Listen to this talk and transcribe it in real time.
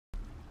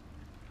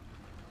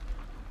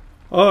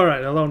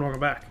Alright, hello and welcome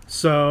back.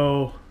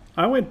 So,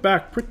 I went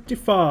back pretty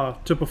far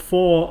to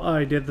before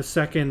I did the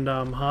second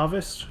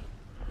harvest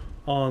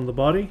on the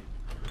body.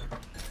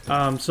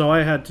 So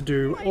I had to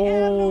do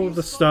all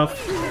the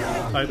stuff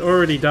I'd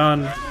already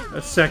done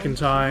a second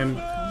time.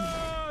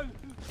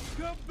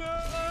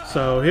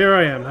 So here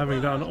I am,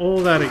 having done all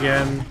that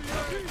again.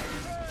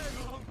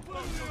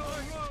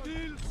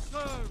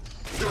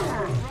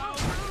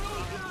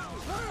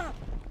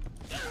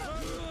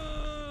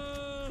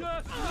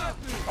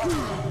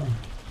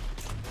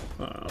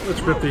 Let's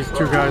rip these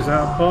two guys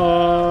out,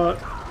 but...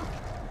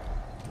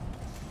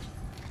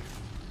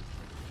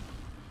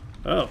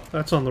 Oh,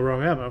 that's on the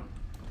wrong ammo.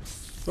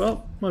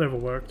 Well, whatever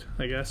worked,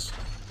 I guess.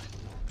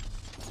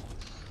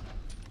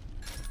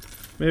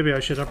 Maybe I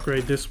should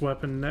upgrade this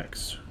weapon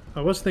next.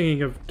 I was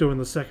thinking of doing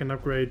the second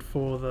upgrade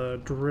for the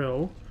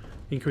drill,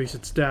 increase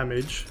its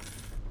damage.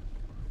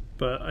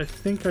 But I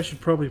think I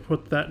should probably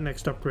put that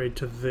next upgrade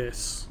to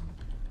this,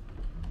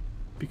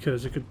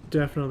 because it could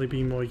definitely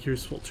be more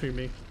useful to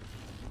me.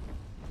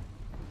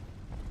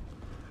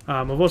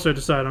 I've also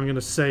decided I'm going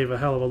to save a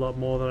hell of a lot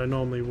more than I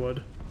normally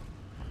would,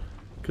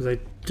 because I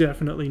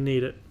definitely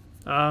need it.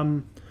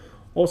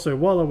 Also,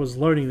 while I was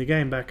loading the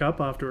game back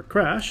up after it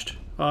crashed,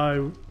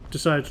 I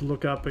decided to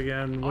look up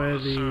again where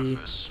the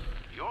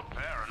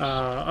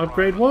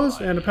upgrade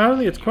was, and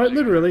apparently it's quite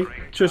literally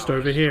just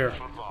over here,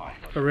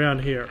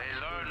 around here.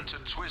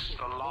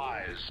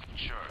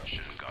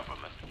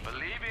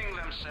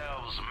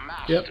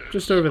 Yep,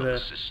 just over there.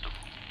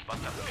 But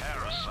the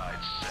parasite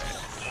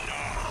said,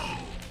 no,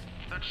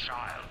 the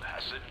child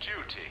has a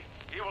duty.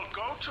 He will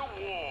go to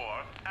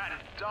war and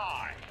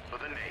die for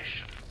the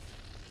nation.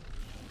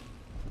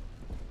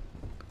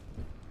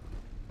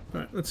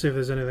 Alright, let's see if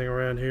there's anything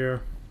around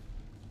here.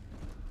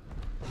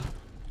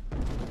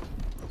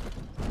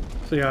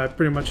 So yeah, I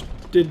pretty much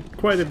did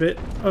quite a bit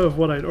of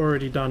what I'd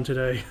already done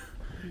today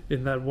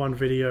in that one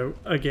video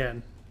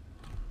again.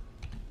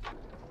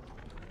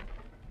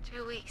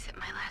 2 weeks at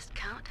my last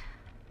count.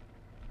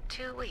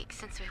 2 weeks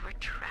since we were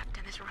trapped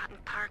in this rotten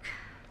park.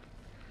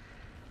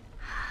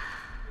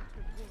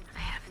 I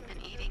haven't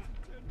been eating.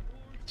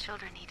 The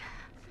children need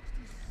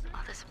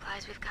all the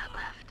supplies we've got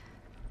left.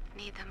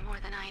 Need them more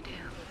than I do.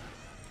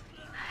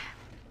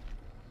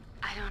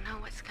 I don't know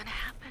what's gonna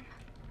happen.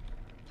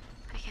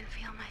 I can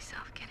feel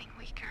myself getting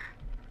weaker.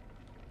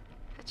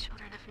 The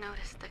children have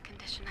noticed the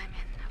condition I'm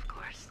in, of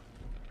course.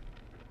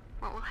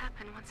 What will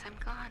happen once I'm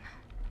gone?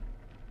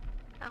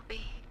 I'll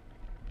be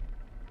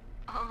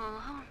all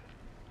alone.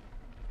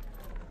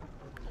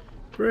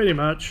 Pretty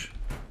much.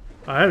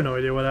 I have no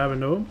idea what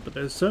happened to him, but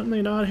they're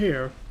certainly not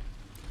here.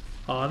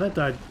 Aw,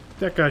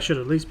 that guy should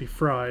at least be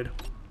fried.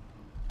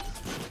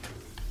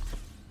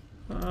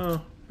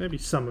 Maybe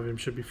some of him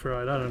should be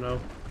fried, I don't know.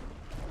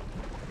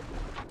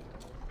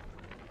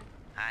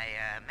 I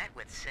met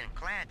with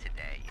Sinclair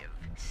today of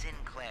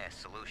Sinclair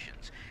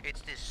Solutions.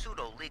 It's this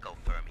pseudo-legal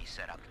firm he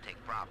set up to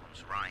take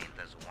problems Ryan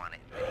doesn't want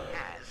it, but he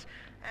has,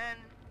 and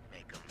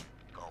make them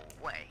go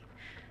away.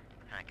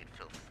 I could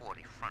fill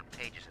 40 front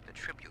pages of the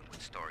Tribune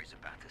with stories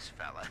about this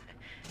fella,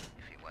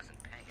 if he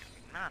wasn't paying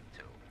me not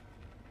to.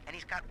 And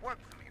he's got work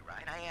for me,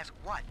 right? I ask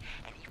what,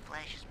 and he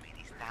flashes me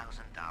these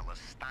 $1,000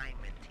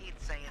 Steinman teeth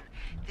saying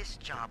this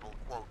job will,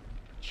 quote,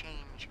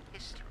 change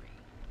history.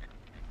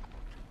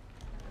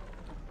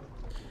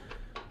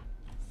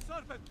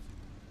 Servant,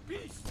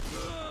 beast.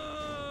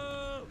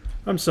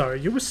 I'm sorry,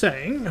 you were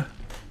saying?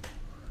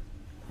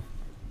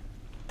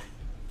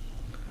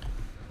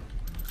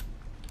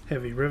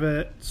 Heavy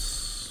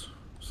rivets,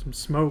 some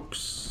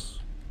smokes,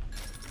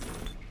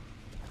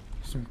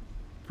 some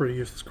pretty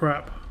useless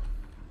crap.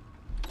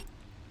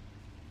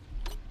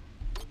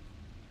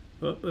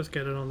 Oh, let's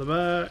get it on the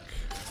back.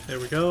 There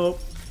we go.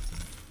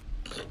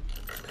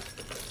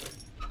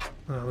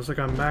 Looks like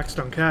I'm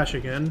maxed on cash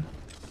again.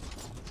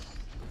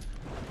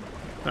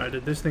 Alright,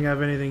 did this thing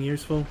have anything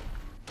useful?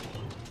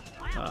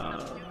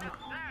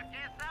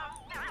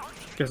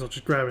 Guess I'll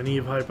just grab an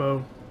Eve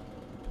hypo.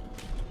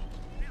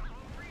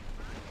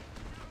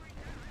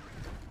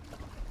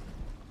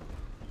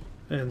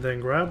 And then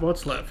grab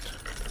what's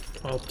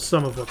left. Well,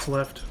 some of what's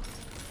left.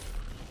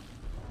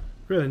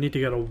 Really need to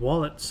get a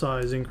wallet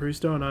size increase,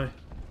 don't I?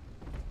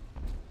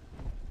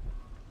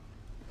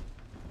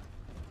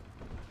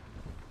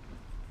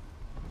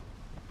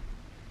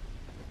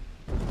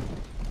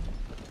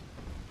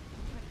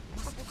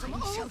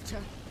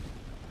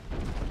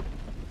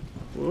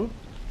 Whoop.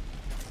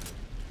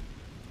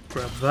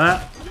 Grab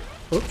that.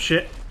 Oh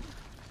shit.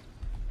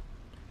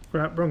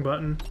 Crap, wrong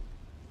button.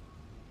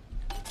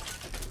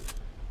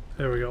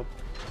 There we go.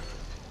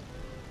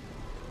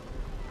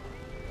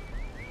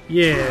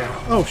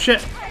 Yeah. Oh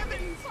shit.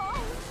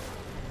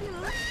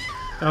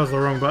 That was the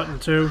wrong button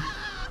too.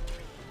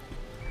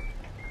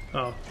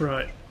 Oh,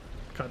 right.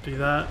 Can't do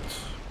that.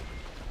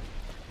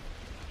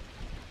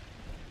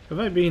 Have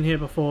I been here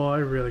before? I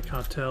really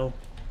can't tell.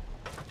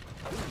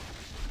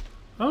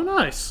 Oh,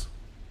 nice.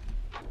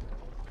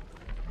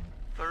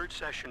 Third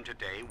session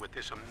today with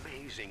this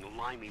amazing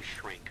limey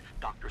shrink,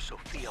 Dr.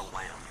 Sophia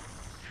Lamb.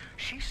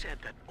 She said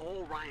that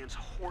all Ryan's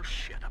horse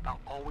shit about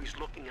always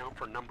looking out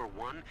for number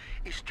one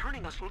is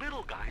turning us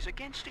little guys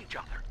against each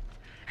other.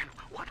 And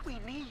what we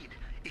need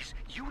is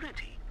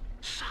unity,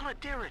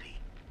 solidarity.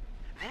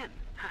 Then,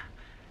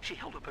 she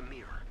held up a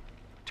mirror.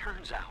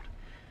 Turns out,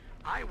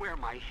 I wear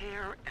my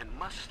hair and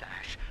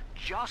mustache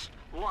just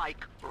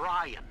like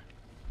Ryan.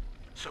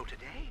 So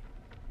today,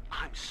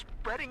 I'm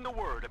spreading the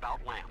word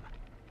about Lamb.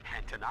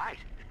 And tonight,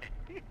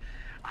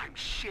 I'm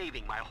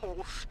shaving my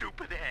whole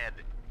stupid head.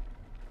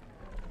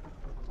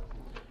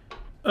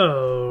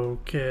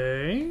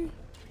 Okay.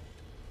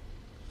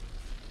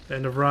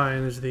 End of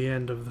Ryan is the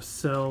end of the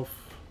self.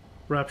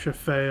 Rapture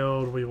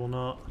failed, we will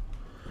not.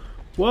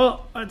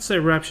 Well, I'd say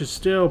Rapture's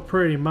still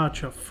pretty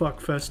much a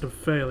fuckfest of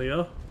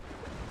failure.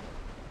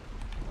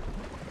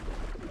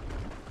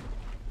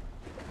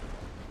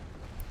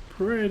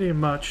 Pretty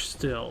much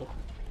still.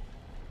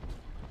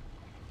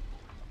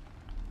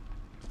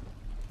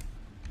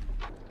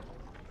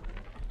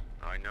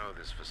 I know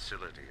this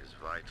facility is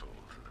vital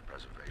for the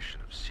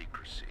preservation of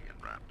secrecy in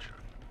Rapture,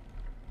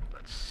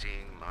 but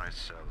seeing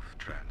myself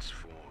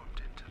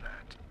transformed into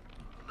that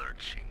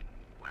lurching,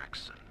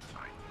 waxen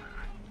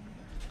nightmare,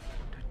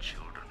 do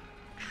children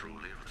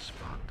truly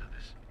respond to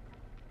this?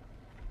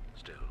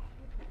 Still,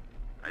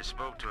 I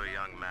spoke to a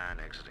young man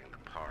exiting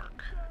the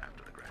park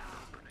after the grand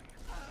opening,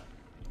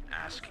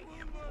 asking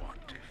him what,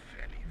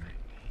 if anything,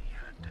 he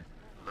had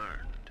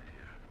learned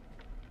here.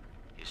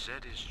 He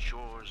said his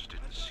chores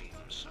didn't seem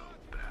so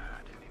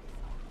bad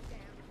anymore,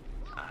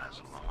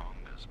 as long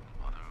as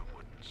Mother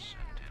wouldn't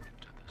send him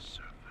to the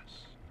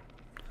surface.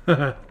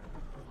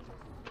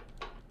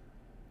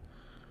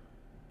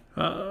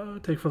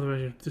 Take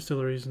further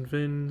distilleries and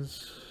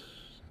vins.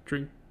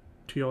 Drink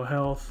to your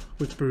health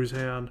with Booze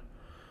Hound.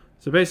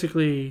 So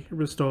basically, it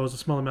restores a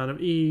small amount of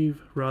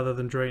Eve rather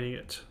than draining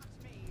it.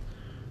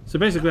 So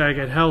basically, I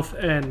get health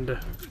and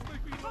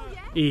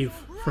Eve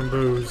from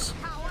booze.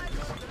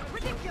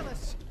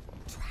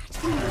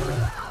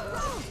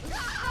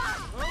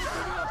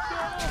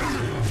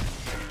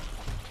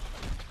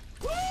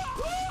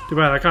 Too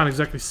bad I can't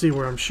exactly see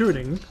where I'm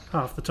shooting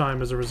half the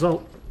time as a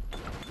result.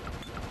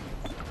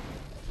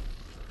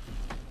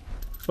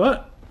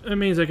 But it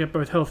means I get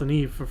both health and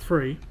Eve for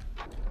free.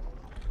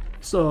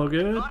 It's all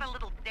good. Got a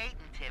little dating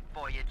tip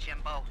for you,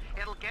 Jimbo.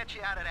 It'll get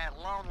you out of that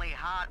lonely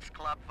hearts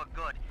club for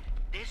good.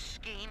 This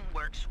scheme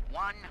works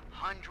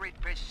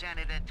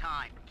 100% of the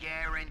time,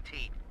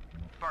 guaranteed.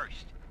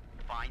 First,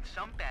 find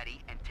some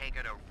Betty and take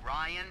her to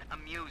Ryan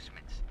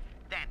Amusements.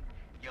 Then,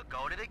 you'll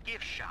go to the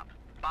gift shop,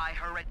 buy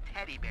her a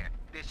teddy bear.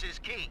 This is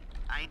key.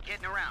 I ain't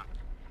kidding around.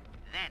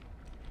 Then,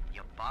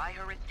 you buy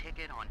her a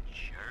ticket on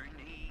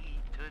Journey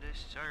to the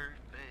Surface.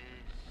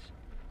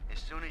 As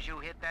soon as you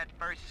hit that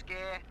first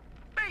scare,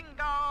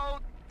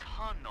 bingo!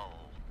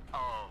 Tunnel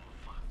of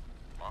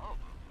love.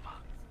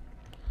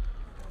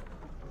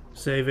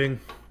 Saving.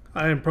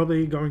 I am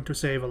probably going to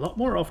save a lot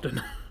more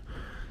often.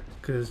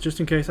 Because just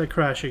in case I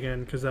crash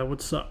again, because that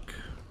would suck.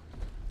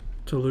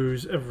 To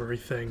lose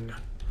everything.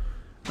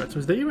 Right, so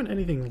is there even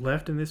anything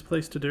left in this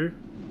place to do?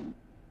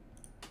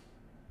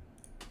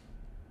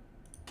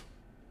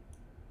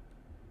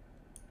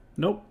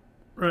 Nope.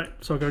 Right,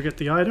 so I'll go get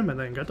the item and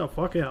then get the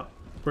fuck out.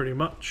 Pretty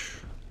much.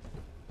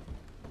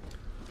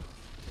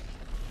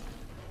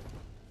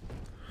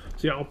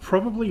 So yeah, I'll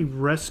probably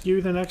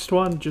rescue the next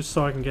one just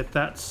so I can get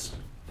that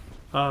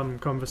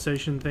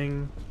conversation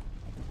thing.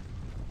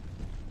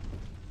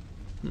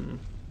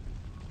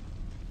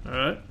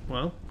 Alright,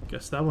 well,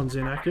 guess that one's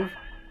inactive.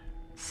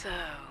 So,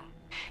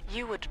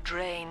 you would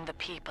drain the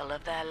people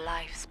of their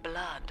life's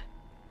blood.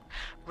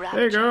 Rapture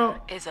Hey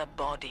girl! is a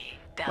body,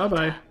 Delta.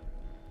 Bye-bye.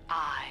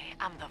 I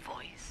am the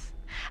voice,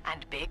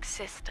 and Big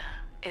Sister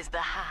is the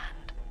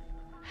hand.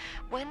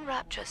 When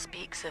Rapture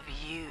speaks of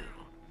you,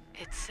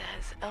 it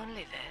says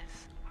only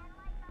this.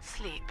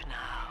 Sleep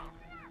now.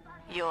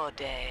 Your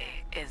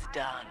day is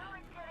done.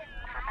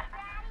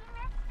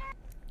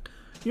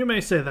 You may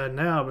say that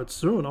now, but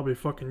soon I'll be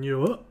fucking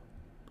you up.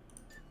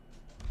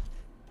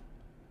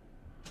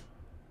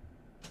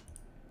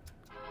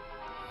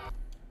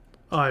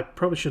 Oh, I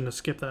probably shouldn't have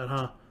skipped that,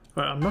 huh?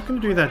 Alright, I'm not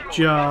going to do that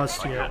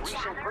just yet.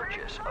 Recent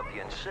purchase of the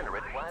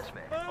incinerate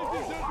plasmid.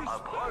 Oh, a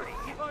party.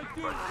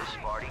 But this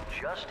party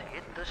just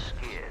hit the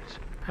skids.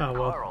 Oh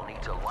well. Carl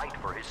needs a light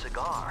for his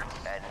cigar,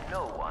 and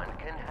no one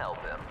can help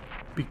him.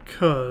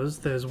 Because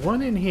there's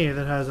one in here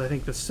that has, I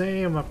think, the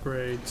same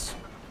upgrades.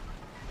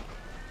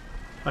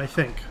 I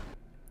think.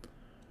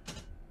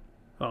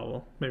 Oh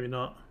well, maybe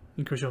not.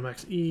 Increase your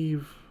max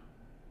Eve.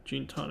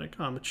 Gene tonic,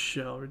 armored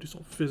shell, reduce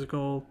all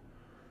physical.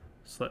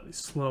 Slightly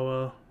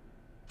slower.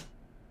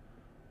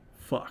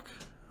 Fuck.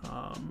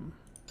 I'll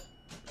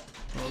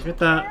get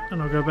that,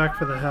 and I'll go back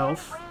for the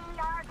health.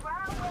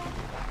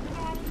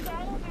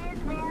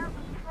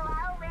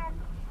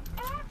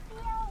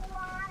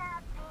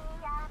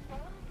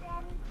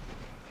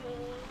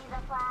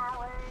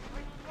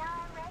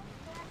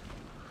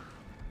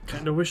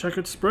 Kinda wish I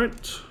could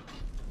sprint.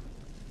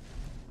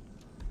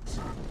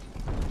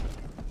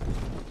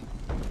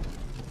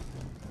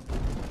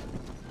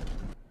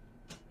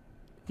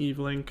 Eve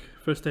Link.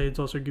 First aids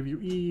also give you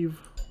Eve.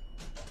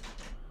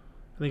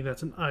 I think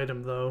that's an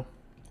item though.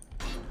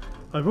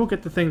 I will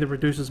get the thing that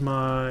reduces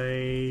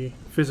my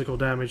physical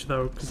damage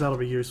though, because that'll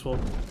be useful.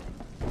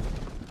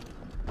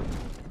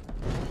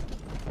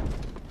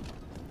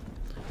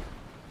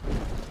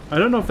 I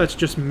don't know if that's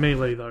just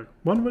melee though.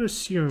 One would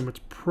assume it's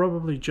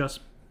probably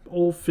just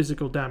all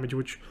physical damage,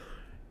 which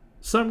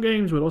some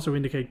games would also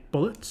indicate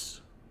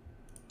bullets.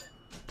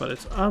 But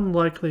it's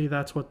unlikely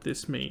that's what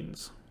this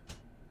means.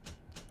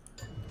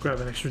 Grab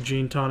an extra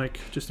gene tonic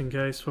just in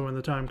case for when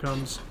the time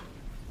comes.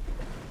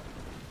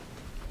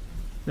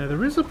 Now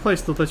there is a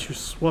place that lets you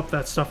swap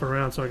that stuff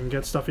around so I can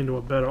get stuff into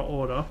a better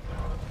order.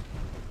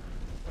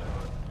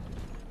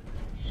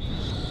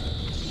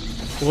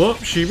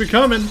 Whoop, she be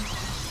coming!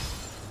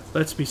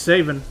 Let's be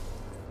saving.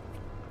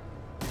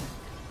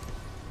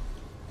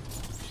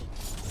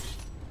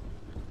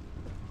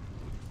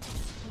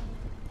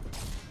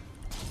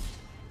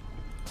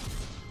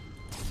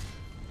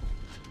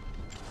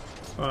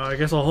 I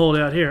guess I'll hold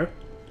out here.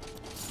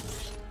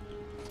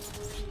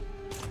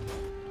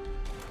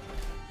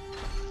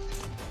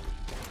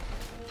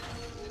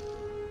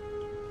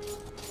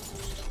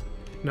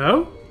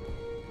 No?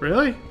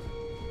 Really?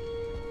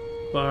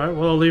 Alright,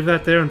 well I'll leave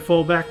that there and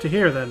fall back to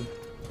here then.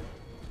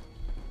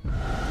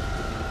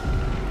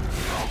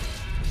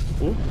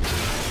 Ooh.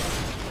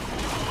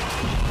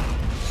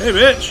 Hey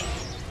bitch!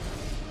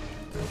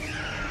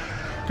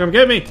 Come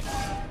get me!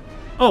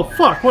 Oh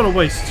fuck, what a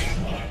waste!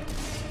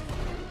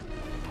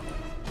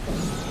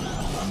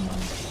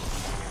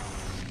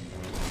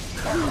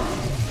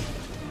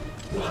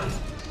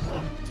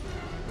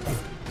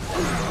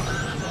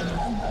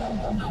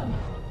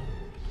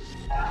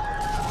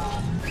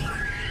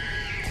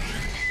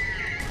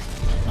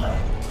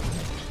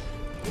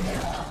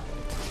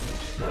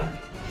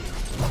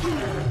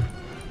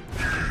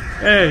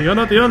 Hey, you're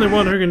not the only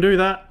one who can do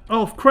that.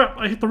 Oh crap,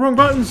 I hit the wrong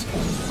buttons.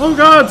 Oh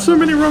god, so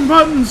many wrong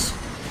buttons.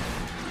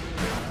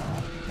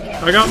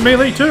 I got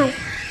melee too.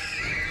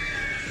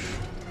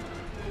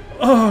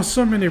 Oh,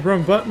 so many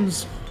wrong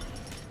buttons.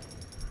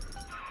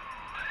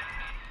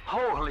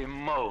 Holy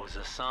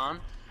Moses, son.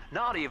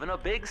 Not even a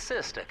big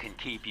sister can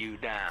keep you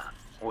down.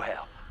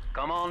 Well,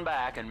 come on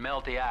back and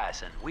melt the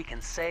ice and we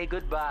can say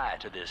goodbye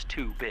to this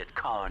 2-bit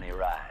carny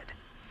ride.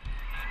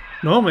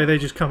 Normally they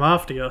just come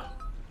after you.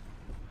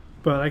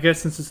 But I guess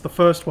since it's the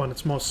first one,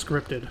 it's more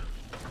scripted.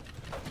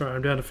 Alright,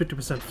 I'm down to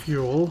 50%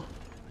 fuel.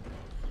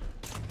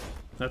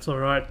 That's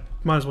alright.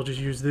 Might as well just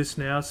use this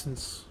now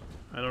since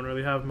I don't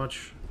really have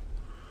much.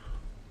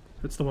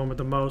 It's the one with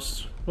the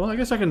most. Well, I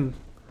guess I can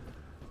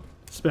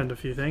spend a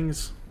few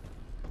things.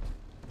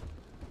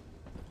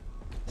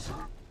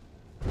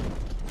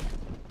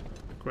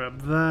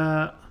 Grab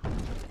that.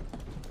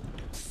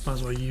 Might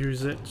as well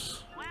use it.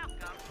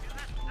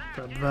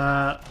 Grab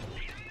that.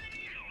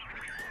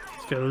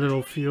 Get a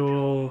little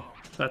fuel.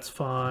 That's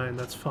fine.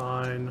 That's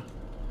fine.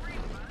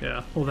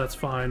 Yeah, well, that's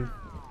fine.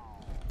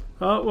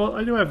 Well,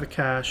 I do have the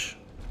cash.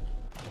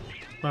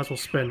 Might as well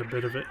spend a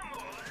bit of it.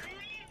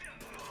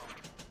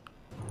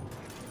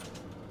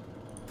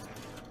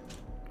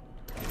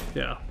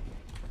 Yeah.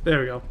 There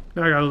we go.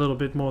 Now I got a little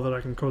bit more that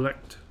I can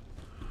collect.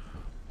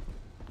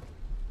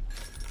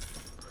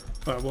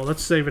 Alright, well,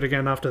 let's save it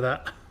again after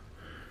that.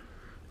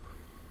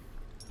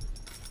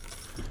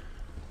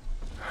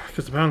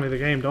 Because apparently the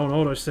game don't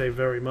autosave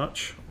very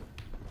much.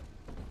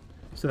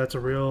 So that's a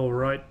real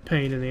right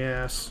pain in the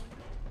ass.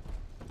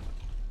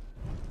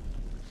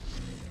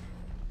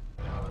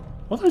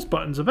 Well, those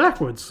buttons are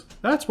backwards.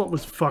 That's what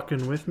was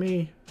fucking with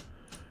me.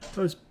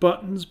 Those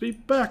buttons be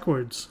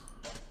backwards.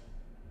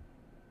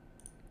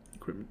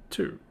 Equipment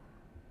 2.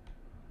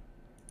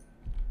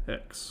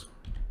 X.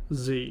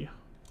 Z.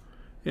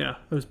 Yeah,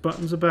 those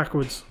buttons are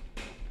backwards.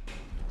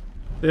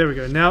 There we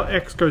go. Now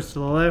X goes to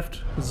the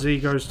left, Z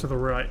goes to the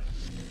right.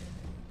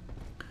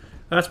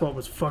 That's what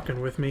was fucking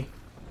with me.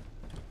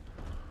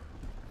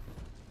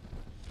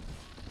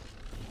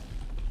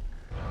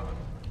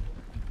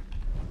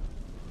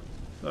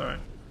 Alright.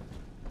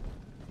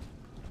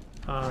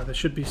 There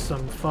should be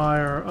some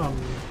fire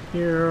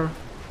here.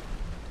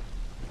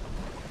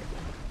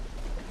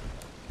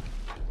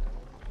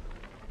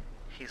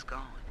 He's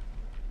gone.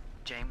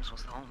 James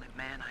was the only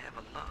man I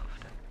ever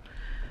loved.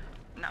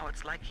 Now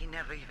it's like he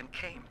never even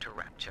came to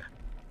Rapture.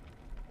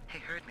 He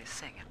heard me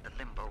sing at the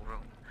limbo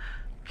room.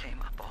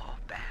 Came up all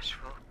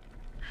bashful.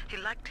 He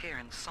liked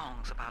hearing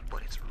songs about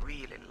what it's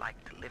really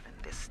like to live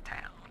in this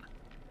town.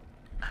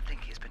 I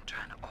think he's been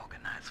trying to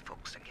organize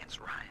folks against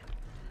Ryan.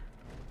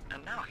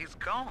 And now he's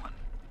gone.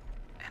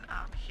 And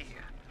I'm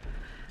here,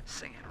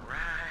 singing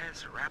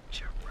Rise,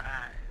 Rapture,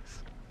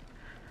 Rise.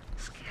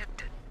 Scared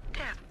to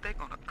death they're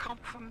gonna come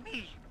for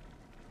me.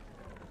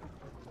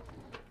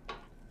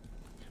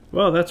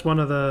 Well, that's one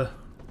of the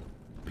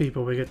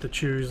people we get to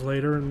choose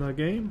later in the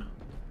game.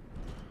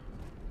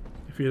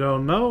 If you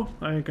don't know,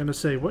 I ain't gonna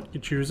say what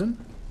you're choosing.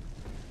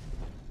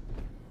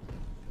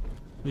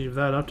 Leave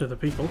that up to the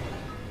people.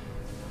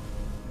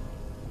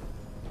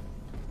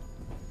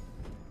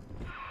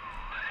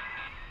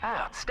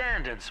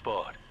 Outstanding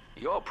sport.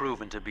 You're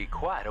proving to be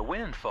quite a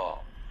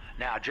windfall.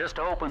 Now just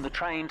open the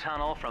train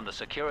tunnel from the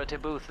security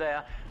booth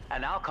there,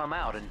 and I'll come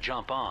out and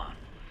jump on.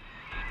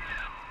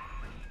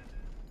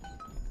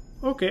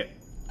 Okay.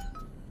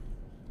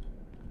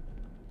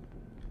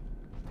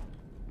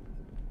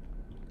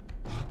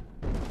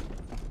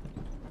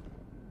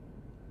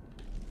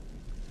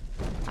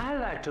 I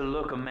like to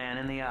look a man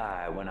in the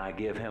eye when I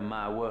give him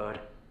my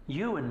word.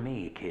 You and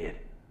me, kid,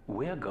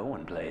 we're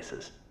going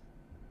places.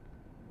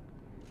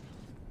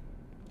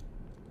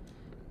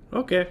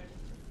 Okay.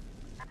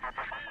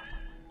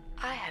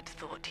 I had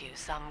thought you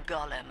some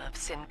golem of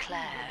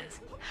Sinclair's,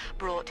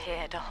 brought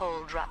here to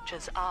hold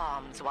Rapture's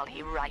arms while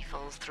he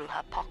rifles through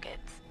her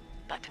pockets.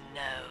 But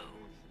no,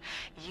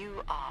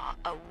 you are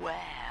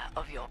aware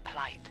of your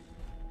plight.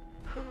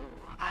 Who,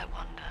 I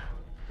wonder,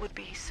 would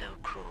be so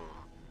cruel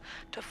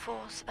to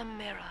force a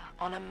mirror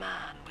on a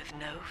man with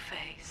no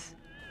face?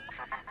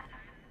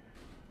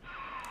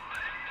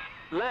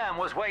 Lamb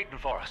was waiting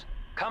for us.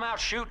 Come out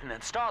shooting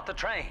and start the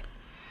train.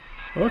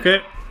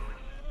 Okay.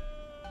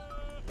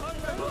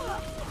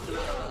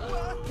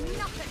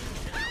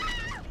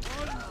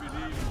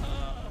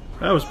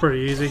 That was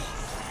pretty easy.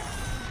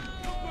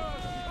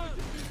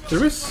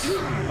 There is...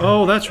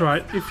 Oh, that's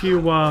right. If you,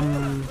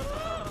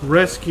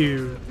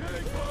 rescue,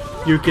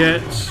 you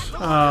get,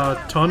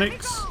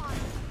 tonics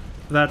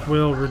that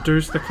will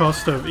reduce the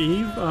cost of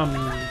Eve,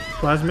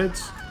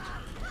 plasmids.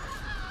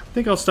 I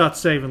think I'll start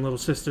saving Little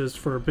Sisters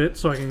for a bit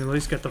so I can at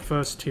least get the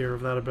first tier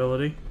of that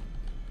ability.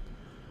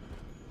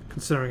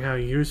 Considering how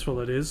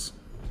useful it is.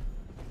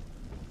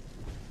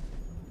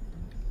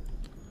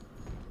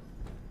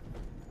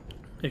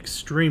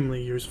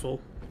 Extremely useful.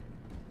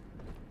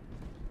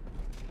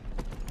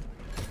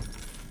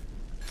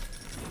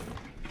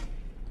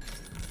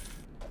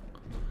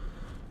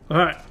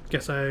 Alright,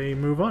 guess I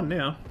move on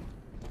now.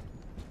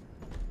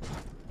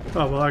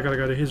 Oh, well, I gotta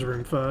go to his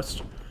room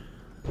first.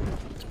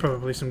 There's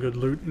probably some good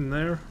loot in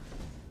there.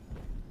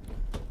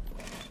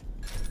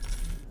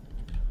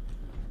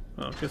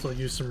 Oh, I guess I'll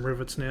use some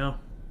rivets now.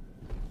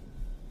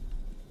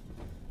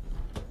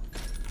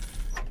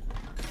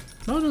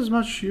 Not as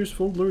much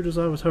useful loot as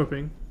I was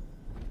hoping.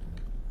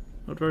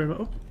 Not very much.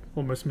 Oh,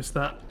 almost missed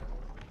that.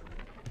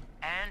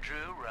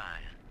 Andrew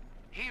Ryan.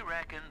 He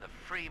reckoned the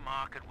free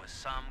market was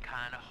some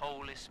kind of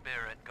Holy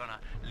Spirit gonna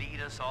lead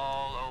us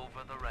all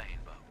over the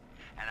rainbow.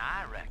 And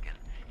I reckon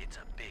it's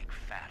a big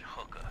fat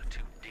hooker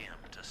too dim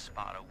to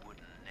spot a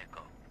wooden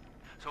nickel.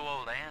 So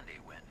old Andy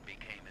went and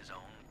became his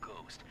own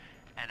ghost.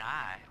 And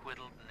I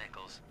whittled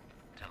nickels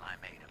till I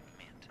made a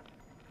mint.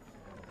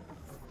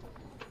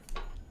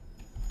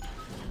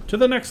 To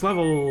the next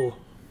level!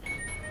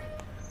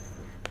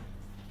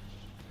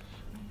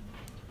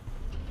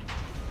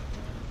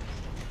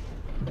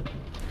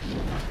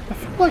 I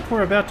feel like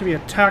we're about to be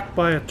attacked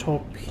by a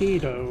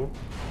torpedo.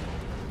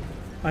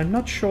 I'm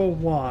not sure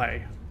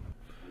why.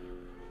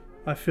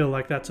 I feel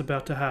like that's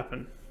about to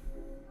happen.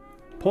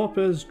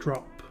 Pauper's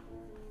Drop.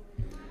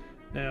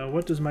 Now,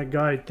 what does my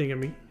guide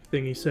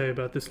thingy say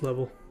about this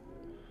level?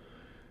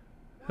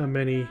 How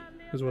many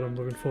is what I'm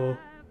looking for.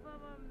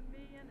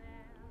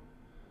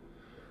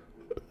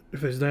 If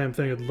this damn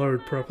thing would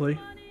load properly.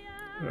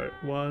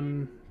 Alright,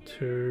 1,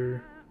 2,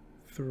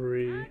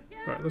 3.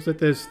 Alright, looks like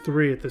there's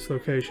 3 at this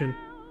location.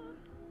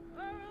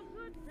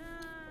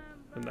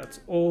 And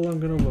that's all I'm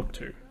gonna look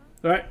to.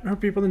 Alright,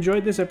 hope people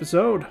enjoyed this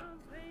episode.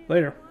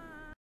 Later.